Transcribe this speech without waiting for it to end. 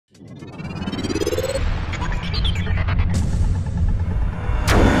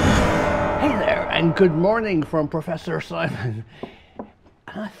And good morning from Professor Simon.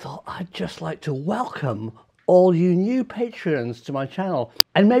 And I thought I'd just like to welcome all you new patrons to my channel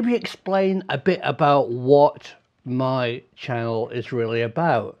and maybe explain a bit about what my channel is really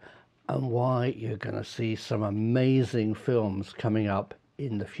about and why you're going to see some amazing films coming up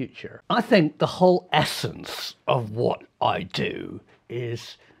in the future. I think the whole essence of what I do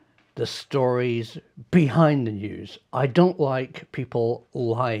is the stories behind the news. I don't like people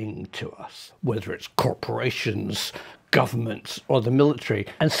lying to us, whether it's corporations, governments, or the military.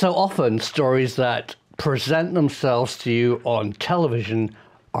 And so often stories that present themselves to you on television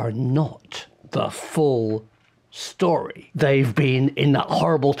are not the full story. They've been, in that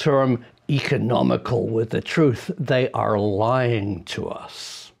horrible term, economical with the truth. They are lying to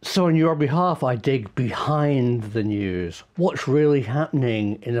us. So on your behalf, I dig behind the news. What's really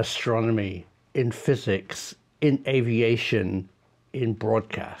happening in astronomy, in physics, in aviation, in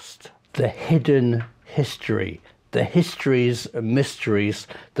broadcast. The hidden history, the histories and mysteries,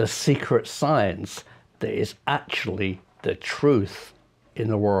 the secret science that is actually the truth in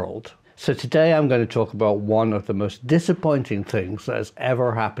the world. So today I'm going to talk about one of the most disappointing things that has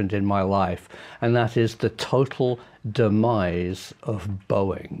ever happened in my life, and that is the total demise of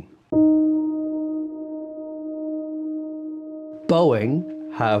Boeing.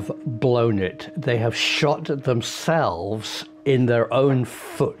 Boeing have blown it. They have shot themselves in their own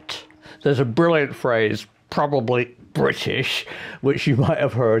foot. There's a brilliant phrase, probably British, which you might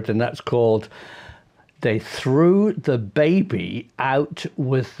have heard, and that's called, "They threw the baby out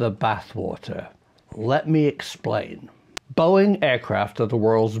with the bathwater." Let me explain. Boeing aircraft are the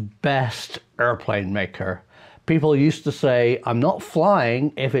world's best airplane maker. People used to say, "I'm not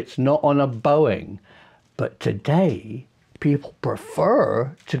flying if it's not on a Boeing." But today, people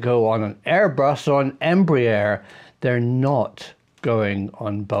prefer to go on an Airbus or an Embraer. They're not going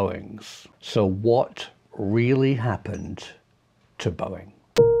on Boeings. So what really happened to Boeing?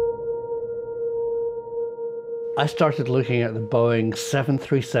 I started looking at the Boeing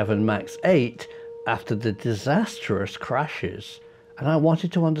 737 MAX 8 after the disastrous crashes, and I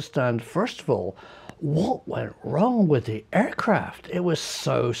wanted to understand, first of all, what went wrong with the aircraft. It was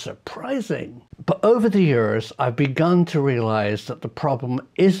so surprising. But over the years, I've begun to realize that the problem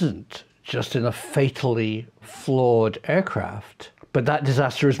isn't just in a fatally flawed aircraft, but that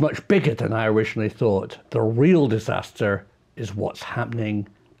disaster is much bigger than I originally thought. The real disaster is what's happening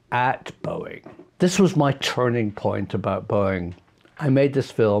at Boeing. This was my turning point about Boeing. I made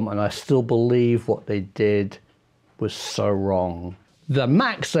this film and I still believe what they did was so wrong. The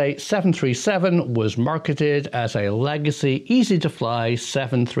MAX 8 737 was marketed as a legacy, easy-to-fly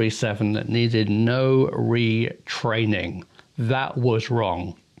 737 that needed no retraining. That was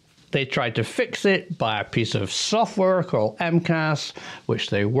wrong. They tried to fix it by a piece of software called MCAS, which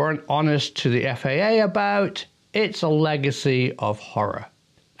they weren't honest to the FAA about. It's a legacy of horror.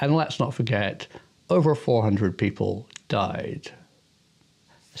 And let's not forget, over 400 people died.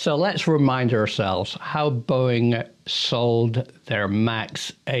 So let's remind ourselves how Boeing sold their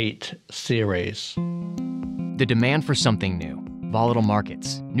MAX 8 series. The demand for something new, volatile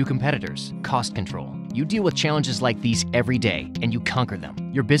markets, new competitors, cost control. You deal with challenges like these every day, and you conquer them.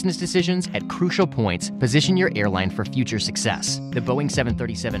 Your business decisions at crucial points position your airline for future success. The Boeing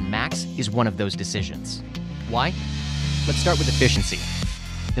 737 MAX is one of those decisions. Why? Let's start with efficiency.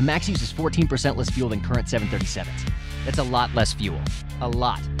 The MAX uses 14% less fuel than current 737s. That's a lot less fuel. A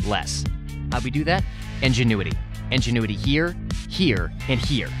lot less. How'd we do that? Ingenuity. Ingenuity here, here, and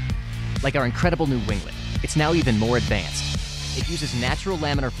here. Like our incredible new winglet. It's now even more advanced. It uses natural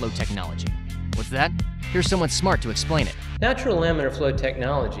laminar flow technology. What's that? Here's someone smart to explain it. Natural laminar flow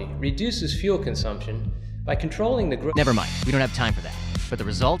technology reduces fuel consumption by controlling the growth. Never mind, we don't have time for that. But the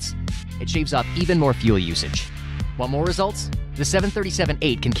results? It shaves off even more fuel usage. Want more results? The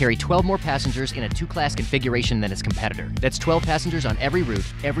 737-8 can carry 12 more passengers in a two-class configuration than its competitor. That's 12 passengers on every route,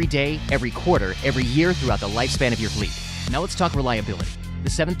 every day, every quarter, every year throughout the lifespan of your fleet. Now let's talk reliability. The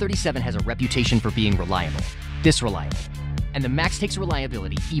 737 has a reputation for being reliable. This reliable. And the MAX takes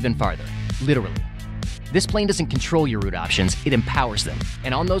reliability even farther. Literally. This plane doesn't control your route options, it empowers them.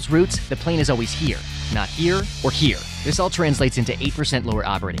 And on those routes, the plane is always here, not here or here. This all translates into 8% lower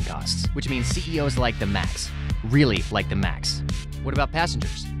operating costs, which means CEOs like the MAX. Really like the MAX. What about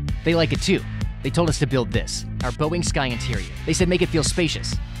passengers? They like it too. They told us to build this, our Boeing Sky Interior. They said make it feel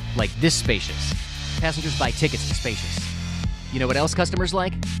spacious. Like this spacious. Passengers buy tickets to spacious. You know what else customers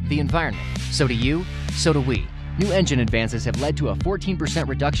like? The environment. So do you, so do we. New engine advances have led to a 14%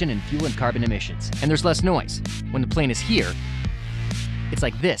 reduction in fuel and carbon emissions, and there's less noise. When the plane is here, it's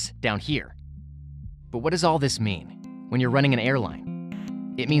like this down here. But what does all this mean when you're running an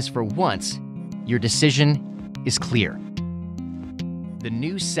airline? It means for once, Your decision is clear. The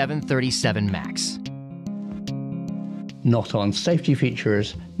new 737 MAX. Not on safety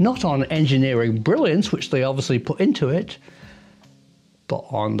features, not on engineering brilliance, which they obviously put into it, but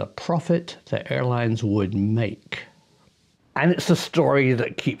on the profit the airlines would make. And it's a story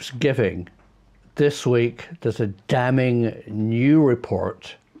that keeps giving. This week, there's a damning new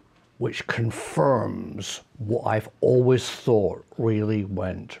report which confirms what I've always thought really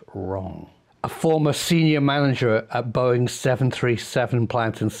went wrong. A former senior manager at Boeing's 737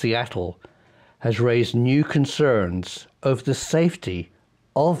 plant in Seattle has raised new concerns over the safety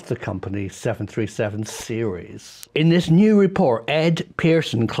of the company's 737 series. In this new report, Ed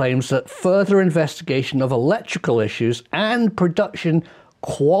Pearson claims that further investigation of electrical issues and production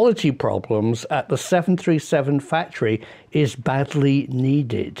quality problems at the 737 factory is badly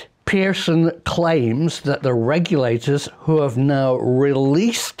needed. Pearson claims that the regulators who have now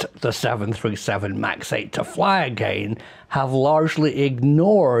released the 737 MAX 8 to fly again have largely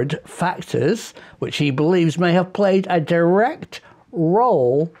ignored factors which he believes may have played a direct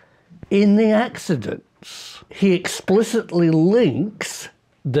role in the accidents. He explicitly links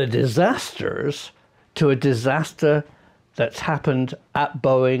the disasters to a disaster that's happened at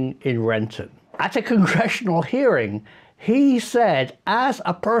Boeing in Renton. At a congressional hearing, he said, as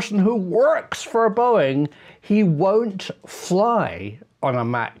a person who works for Boeing, he won't fly on a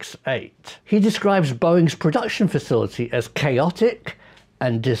MAX 8. He describes Boeing's production facility as chaotic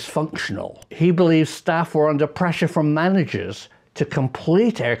and dysfunctional. He believes staff were under pressure from managers to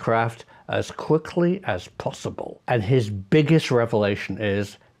complete aircraft as quickly as possible. And his biggest revelation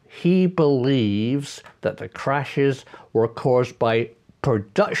is he believes that the crashes were caused by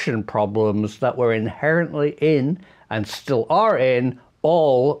production problems that were inherently in and still are in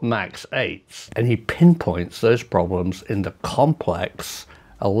all MAX 8s. And he pinpoints those problems in the complex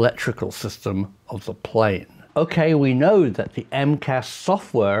electrical system of the plane. Okay, we know that the MCAS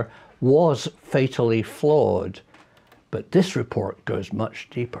software was fatally flawed, but this report goes much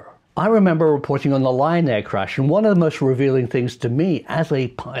deeper. I remember reporting on the Lion Air crash, and one of the most revealing things to me as a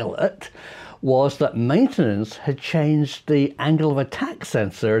pilot was that maintenance had changed the angle of attack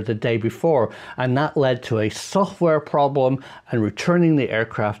sensor the day before, and that led to a software problem and returning the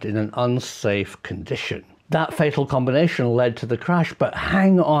aircraft in an unsafe condition. That fatal combination led to the crash, but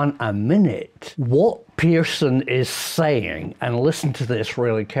hang on a minute. What Pearson is saying, and listen to this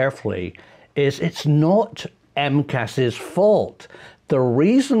really carefully, is it's not MCAS's fault. The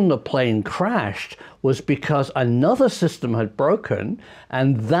reason the plane crashed was because another system had broken,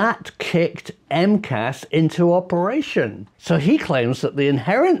 and that kicked MCAS into operation. So he claims that the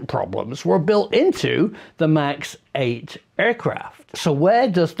inherent problems were built into the MAX 8 aircraft. So where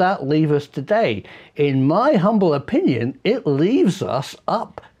does that leave us today? In my humble opinion, it leaves us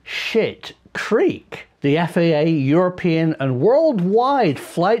up shit creek. The FAA, European and worldwide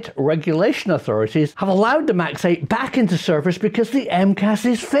flight regulation authorities have allowed the MAX 8 back into service because the MCAS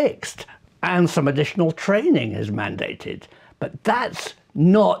is fixed and some additional training is mandated. But that's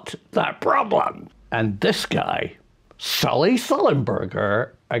not the problem. And this guy, Sully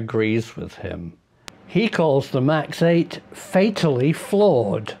Sullenberger, agrees with him. He calls the MAX 8 fatally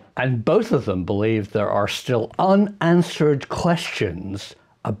flawed, and both of them believe there are still unanswered questions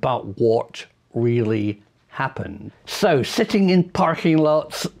about what really happened. So sitting in parking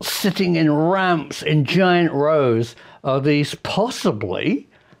lots, sitting in ramps in giant rows, are these possibly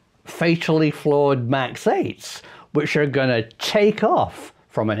fatally flawed MAX 8s, which are going to take off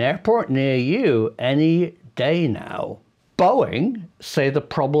from an airport near you any day now? Boeing say the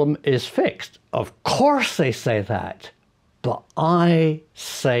problem is fixed. Of course they say that, but I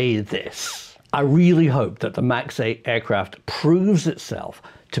say this. I really hope that the MAX 8 aircraft proves itself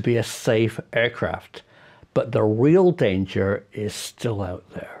to be a safe aircraft, but the real danger is still out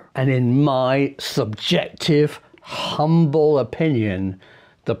there. And in my subjective, humble opinion,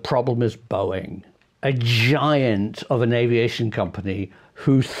 the problem is Boeing, a giant of an aviation company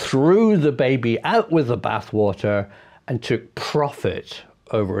who threw the baby out with the bathwater and took profit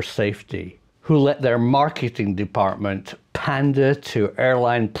over safety, who let their marketing department pander to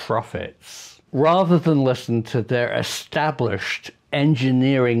airline profits, rather than listen to their established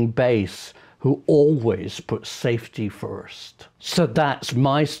engineering base who always put safety first. So that's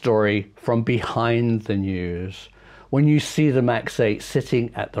my story from behind the news. When you see the MAX 8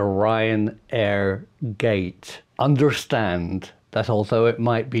 sitting at the Ryanair gate, understand that although it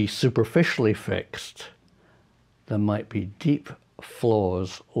might be superficially fixed, there might be deep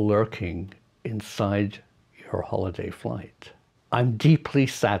flaws lurking inside your holiday flight. I'm deeply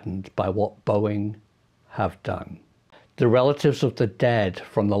saddened by what Boeing have done. The relatives of the dead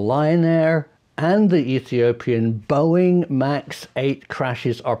from the Lion Air and the Ethiopian Boeing MAX 8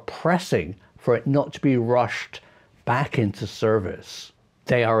 crashes are pressing for it not to be rushed back into service.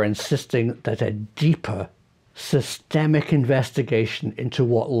 They are insisting that a deeper, systemic investigation into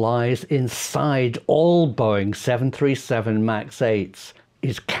what lies inside all Boeing 737 MAX 8s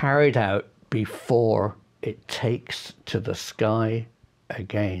is carried out before it takes to the sky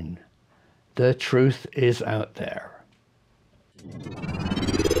again. The truth is out there.